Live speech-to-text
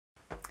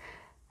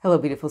Hello,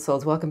 beautiful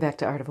souls. Welcome back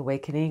to Art of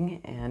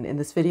Awakening. And in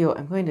this video,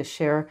 I'm going to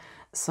share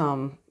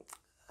some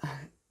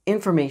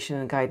information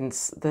and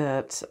guidance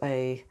that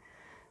I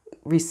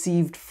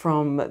received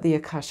from the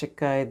Akashic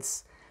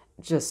guides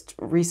just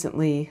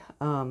recently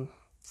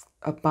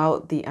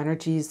about the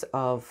energies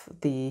of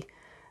the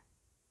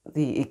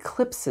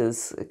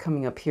eclipses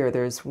coming up here.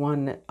 There's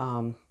one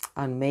on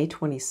May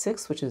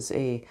 26th, which is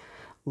a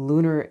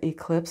lunar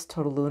eclipse,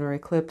 total lunar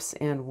eclipse,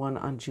 and one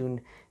on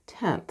June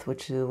 10th,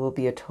 which will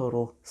be a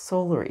total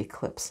solar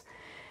eclipse.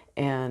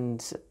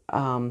 And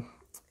I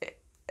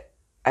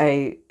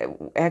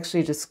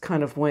actually just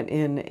kind of went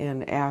in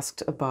and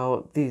asked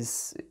about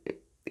these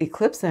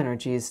eclipse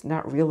energies,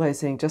 not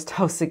realizing just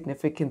how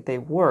significant they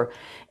were.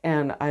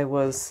 And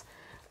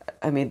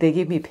they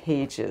gave me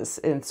pages.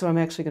 And so I'm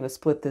actually going to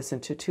split this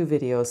into two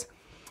videos.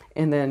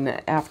 And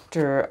then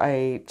after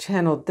I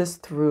channeled this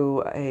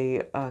through,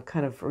 I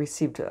kind of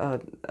received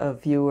a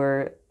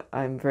viewer.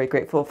 I'm very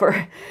grateful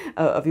for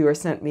a viewer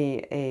sent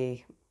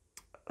me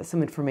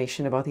some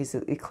information about these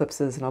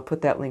eclipses, and I'll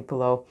put that link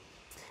below.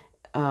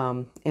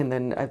 And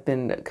then I've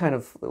been kind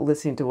of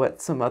listening to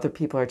what some other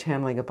people are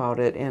channeling about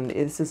it. And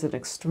this is an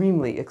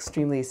extremely,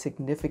 extremely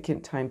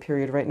significant time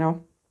period right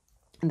now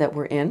that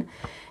we're in.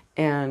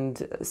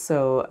 And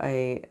so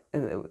I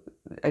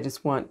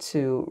just want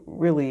to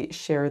really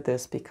share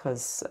this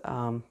because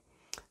I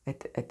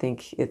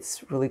think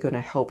it's really going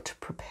to help to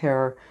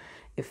prepare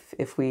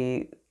if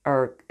we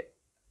are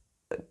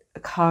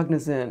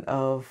cognizant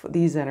of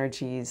these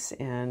energies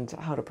and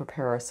how to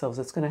prepare ourselves.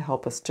 It's going to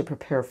help us to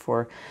prepare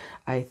for,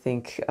 I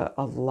think,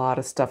 a lot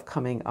of stuff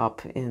coming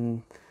up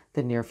in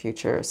the near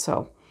future.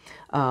 So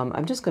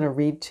I'm just going to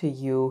read to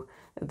you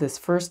this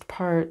first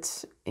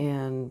part,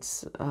 and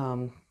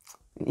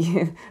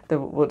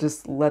we'll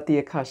just let the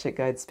Akashic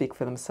guides speak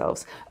for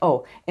themselves.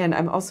 Oh, and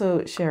I'm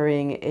also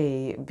sharing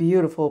a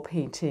beautiful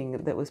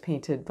painting that was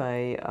painted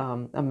by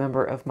a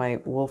member of my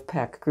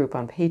Wolfpack group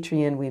on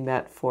Patreon. We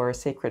met for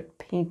sacred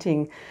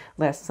painting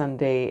last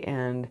Sunday,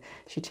 and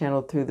she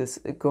channeled through this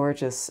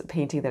gorgeous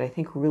painting that I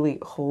think really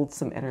holds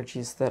some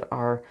energies that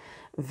are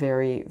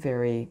very,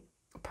 very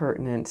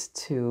pertinent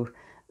to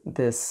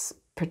this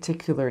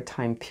particular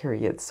time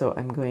period. So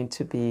I'm going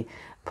to be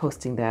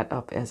posting that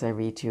up as I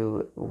read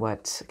you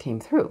what came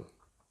through.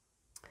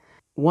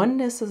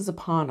 Oneness is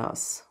upon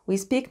us. We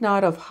speak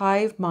not of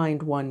hive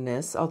mind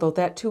oneness, although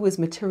that too is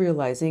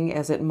materializing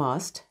as it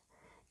must.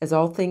 As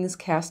all things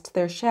cast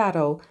their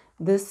shadow,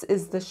 this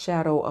is the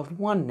shadow of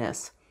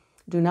oneness.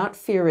 Do not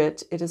fear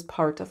it. It is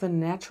part of the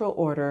natural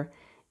order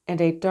and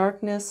a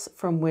darkness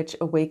from which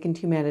awakened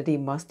humanity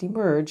must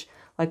emerge,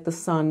 like the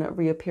sun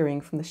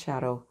reappearing from the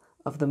shadow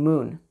of the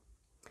moon.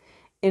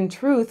 In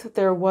truth,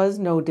 there was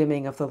no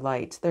dimming of the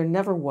light. There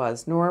never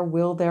was, nor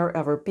will there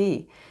ever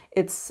be.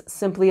 It's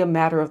simply a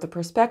matter of the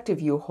perspective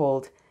you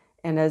hold.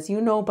 And as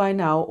you know by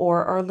now,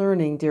 or are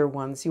learning, dear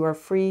ones, you are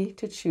free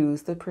to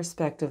choose the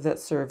perspective that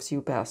serves you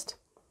best.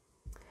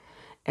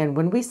 And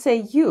when we say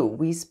you,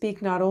 we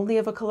speak not only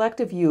of a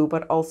collective you,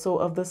 but also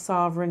of the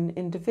sovereign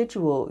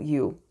individual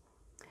you.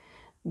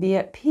 Be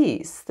at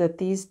peace that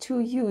these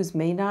two yous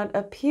may not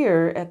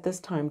appear at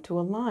this time to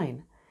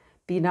align.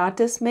 Be not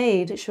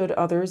dismayed should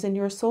others in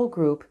your soul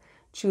group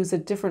choose a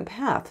different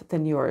path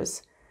than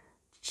yours,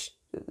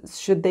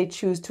 should they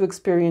choose to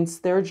experience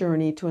their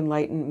journey to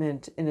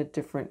enlightenment in a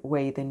different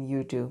way than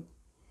you do.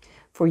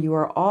 For you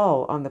are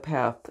all on the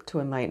path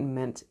to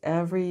enlightenment,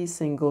 every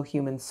single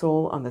human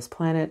soul on this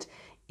planet,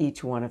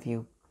 each one of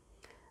you.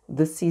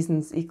 This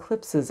season's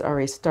eclipses are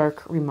a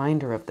stark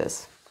reminder of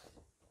this.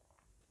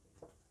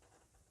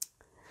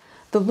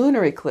 The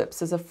lunar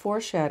eclipse is a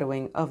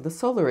foreshadowing of the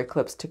solar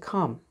eclipse to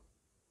come.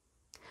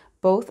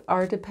 Both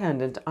are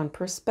dependent on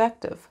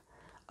perspective.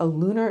 A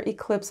lunar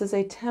eclipse is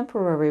a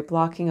temporary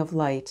blocking of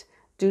light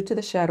due to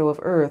the shadow of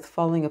Earth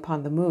falling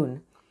upon the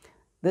moon.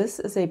 This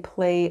is a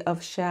play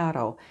of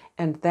shadow,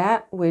 and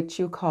that which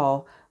you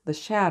call the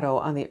shadow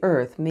on the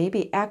Earth may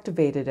be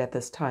activated at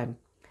this time.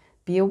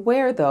 Be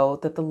aware, though,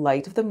 that the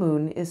light of the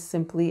moon is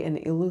simply an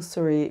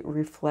illusory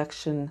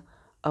reflection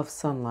of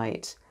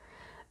sunlight.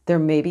 There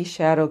may be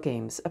shadow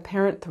games,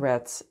 apparent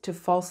threats to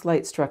false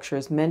light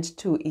structures meant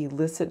to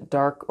elicit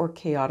dark or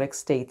chaotic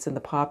states in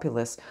the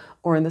populace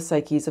or in the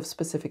psyches of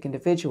specific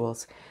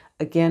individuals.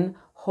 Again,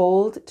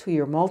 hold to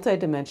your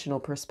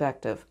multidimensional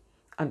perspective.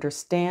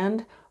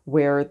 Understand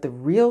where the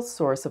real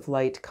source of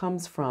light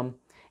comes from,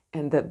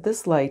 and that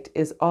this light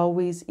is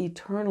always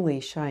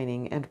eternally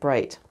shining and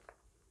bright.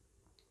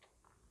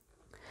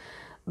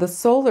 The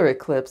solar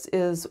eclipse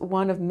is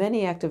one of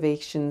many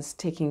activations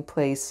taking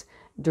place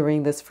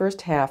during this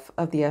first half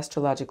of the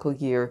astrological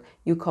year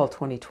you call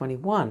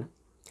 2021.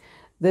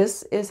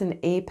 This is an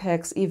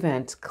apex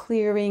event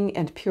clearing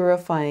and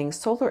purifying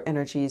solar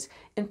energies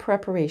in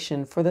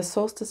preparation for the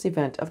solstice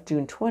event of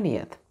June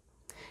 20th.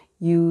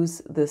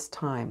 Use this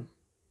time.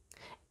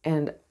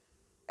 And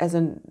as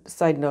a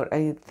side note,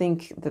 I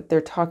think that they're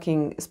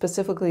talking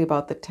specifically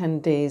about the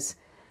 10 days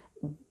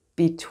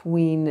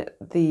between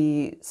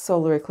the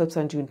solar eclipse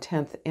on June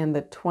 10th and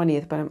the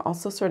 20th, but I'm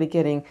also sort of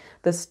getting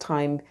this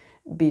time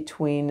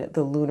between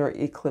the lunar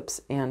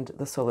eclipse and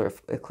the solar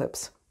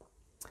eclipse.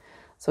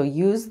 So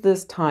use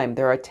this time.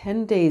 There are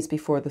 10 days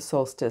before the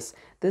solstice.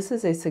 This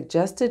is a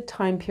suggested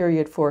time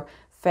period for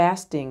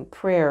fasting,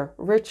 prayer,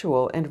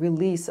 ritual, and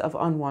release of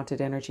unwanted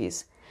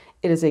energies.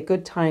 It is a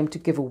good time to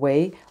give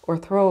away or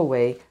throw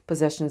away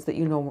possessions that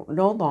you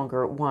no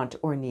longer want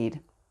or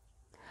need.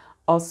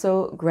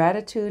 Also,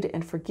 gratitude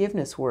and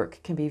forgiveness work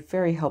can be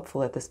very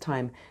helpful at this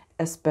time,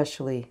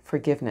 especially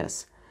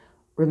forgiveness.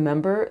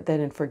 Remember that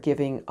in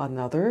forgiving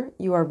another,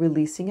 you are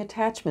releasing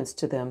attachments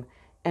to them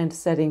and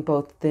setting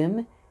both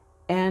them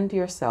and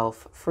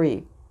yourself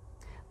free.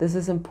 This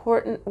is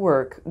important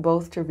work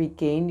both to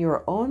regain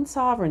your own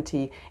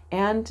sovereignty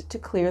and to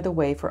clear the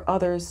way for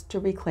others to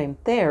reclaim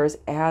theirs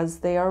as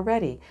they are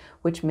ready,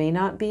 which may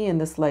not be in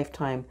this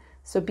lifetime.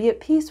 So be at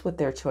peace with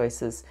their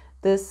choices.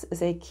 This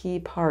is a key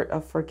part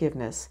of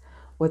forgiveness.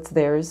 What's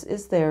theirs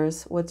is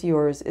theirs. What's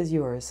yours is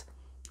yours.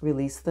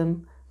 Release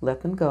them,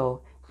 let them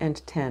go,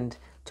 and tend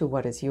to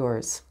what is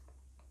yours.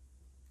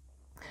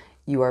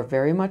 You are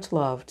very much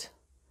loved.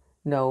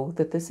 Know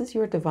that this is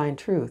your divine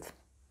truth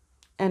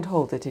and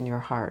hold it in your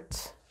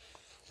heart.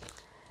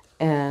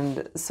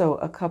 And so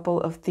a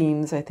couple of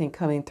themes, I think,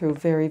 coming through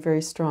very,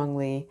 very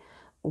strongly.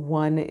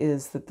 One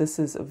is that this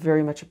is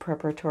very much a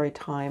preparatory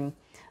time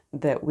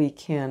that we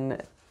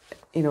can,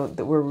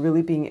 that we're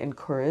really being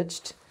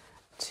encouraged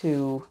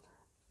to,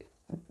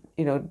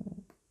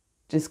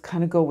 just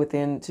kind of go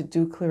within to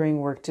do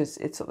clearing work.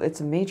 It's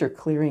a major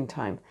clearing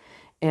time.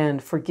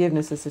 And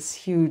forgiveness is this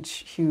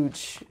huge,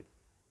 huge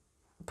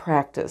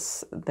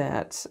practice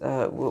that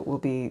will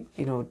be,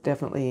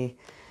 definitely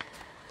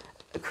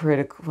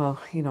critical.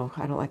 Well,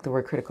 I don't like the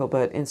word critical,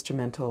 but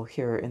instrumental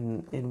here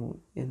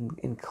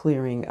in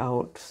clearing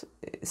out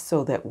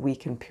so that we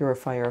can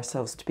purify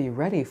ourselves to be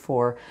ready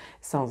for.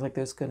 It sounds like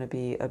there's going to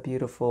be a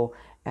beautiful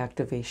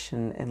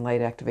activation and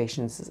light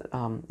activations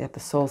at the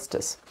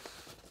solstice.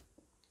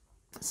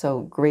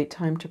 So great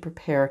time to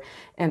prepare,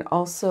 and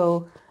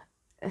also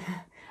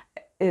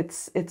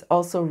it's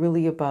also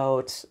really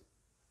about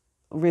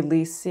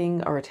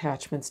releasing our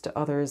attachments to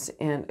others,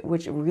 and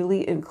which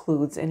really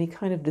includes any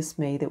kind of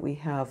dismay that we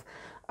have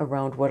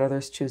around what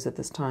others choose at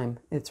this time.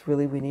 It's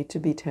really, we need to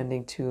be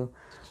tending to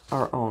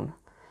our own.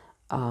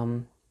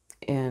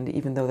 And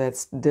even though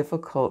that's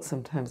difficult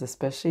sometimes,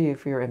 especially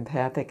if you're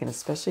empathic and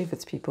especially if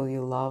it's people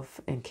you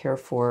love and care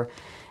for,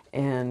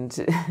 and,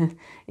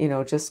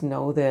 just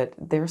know that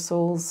their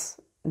souls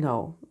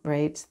know,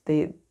 right?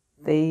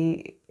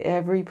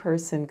 Every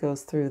person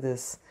goes through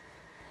this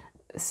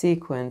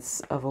sequence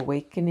of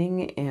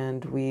awakening,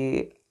 and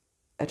we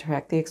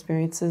attract the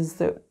experiences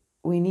that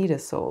we need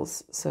as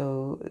souls.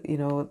 So,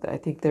 I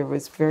think there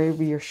was very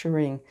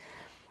reassuring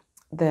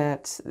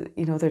that,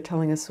 they're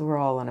telling us we're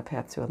all on a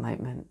path to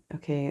enlightenment.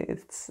 Okay,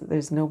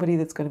 there's nobody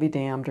that's going to be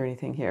damned or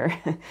anything here.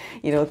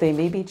 They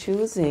may be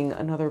choosing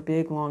another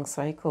big long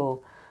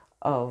cycle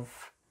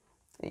of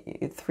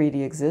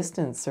 3D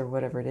existence or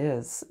whatever it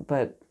is,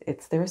 but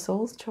it's their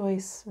soul's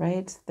choice,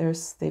 right?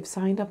 They've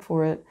signed up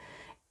for it.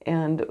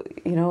 And,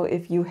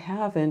 if you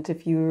haven't,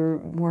 if you're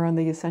more on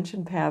the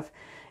ascension path,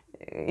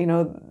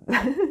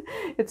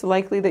 it's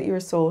likely that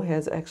your soul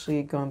has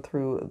actually gone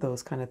through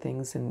those kind of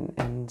things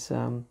and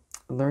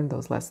learned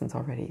those lessons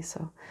already.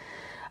 So,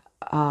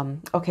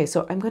 okay,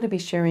 so I'm going to be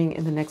sharing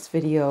in the next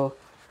video,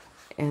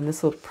 and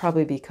this will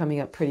probably be coming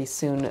up pretty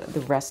soon,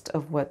 the rest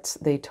of what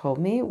they told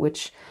me,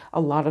 which a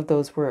lot of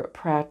those were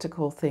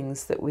practical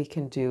things that we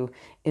can do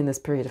in this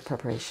period of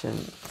preparation.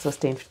 So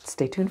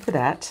stay tuned for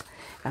that.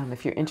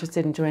 If you're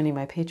interested in joining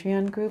my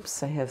Patreon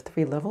groups, I have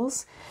 3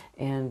 levels,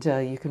 and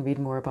you can read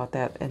more about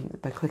that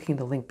by clicking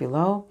the link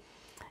below.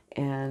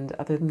 And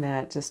other than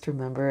that, just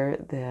remember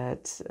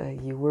that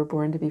you were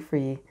born to be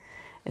free,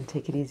 and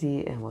take it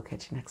easy, and we'll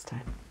catch you next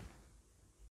time.